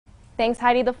Thanks,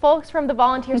 Heidi. The folks from the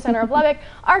Volunteer Center of Lubbock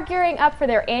are gearing up for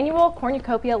their annual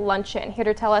Cornucopia Luncheon. Here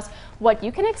to tell us what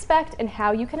you can expect and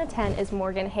how you can attend is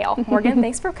Morgan Hale. Morgan,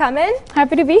 thanks for coming.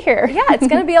 Happy to be here. Yeah, it's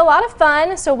going to be a lot of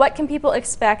fun. So what can people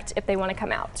expect if they want to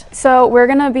come out? So we're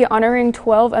going to be honoring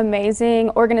 12 amazing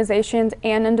organizations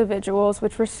and individuals,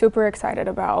 which we're super excited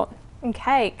about.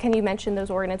 Okay, can you mention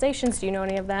those organizations? Do you know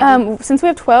any of them? Since we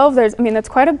have 12, that's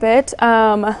quite a bit.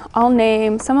 I'll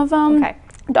name some of them. Okay.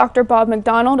 Dr. Bob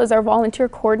McDonald is our volunteer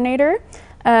coordinator.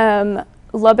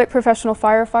 Lubbock Professional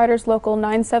Firefighters Local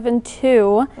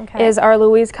 972 is our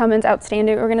Louise Cummins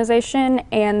Outstanding Organization,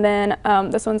 and then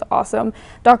this one's awesome.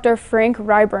 Dr. Frank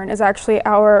Ryburn is actually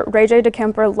our Ray J.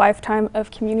 DeKemper Lifetime of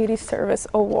Community Service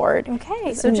Award.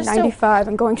 Okay, so just 95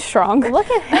 and going strong. Look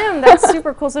at him, that's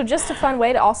super cool. So just a fun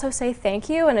way to also say thank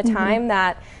you in a time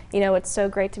that, you know, it's so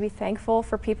great to be thankful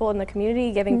for people in the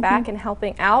community giving back and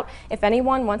helping out. If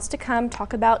anyone wants to come,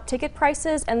 talk about ticket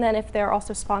prices, and then if there are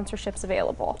also sponsorships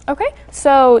available. Okay,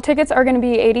 so tickets are going to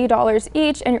be $80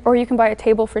 each, or you can buy a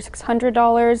table for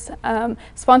 $600.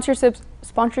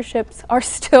 Sponsorships are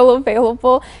still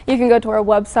available. You can go to our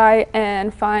website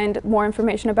and find more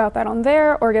information about that on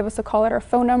there, or give us a call at our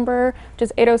phone number, which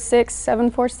is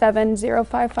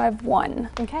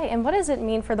 806-747-0551. Okay, and what does it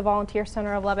mean for the Volunteer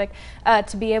Center of Lubbock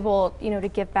to be able, you know, to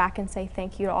give back and say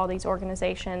thank you to all these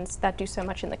organizations that do so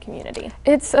much in the community?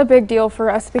 It's a big deal for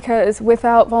us because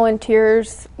without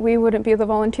volunteers, we wouldn't be the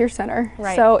Volunteer Center.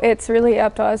 Right. So it's really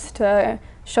up to us to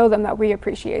show them that we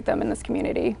appreciate them in this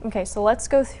community. Okay, so let's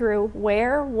go through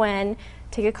where, when,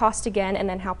 ticket cost again, and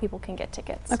then how people can get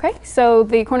tickets. Okay, so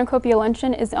the Cornucopia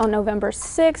Luncheon is on November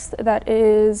 6th. That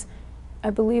is,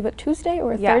 I believe, a Tuesday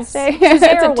or a Thursday?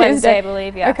 Tuesday or Wednesday, I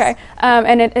believe, yes. Okay,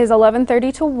 and it is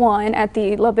 11:30 to 1 at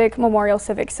the Lubbock Memorial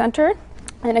Civic Center.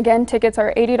 And again, tickets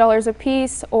are $80 a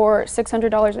piece or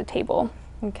 $600 a table.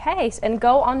 Okay, and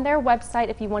go on their website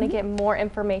if you want to get more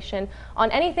information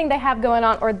on anything they have going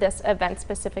on or this event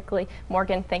specifically.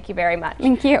 Morgan, thank you very much.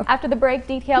 Thank you. After the break,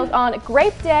 details on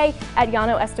Grape Day at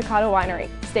Llano Estacado Winery.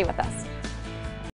 Stay with us.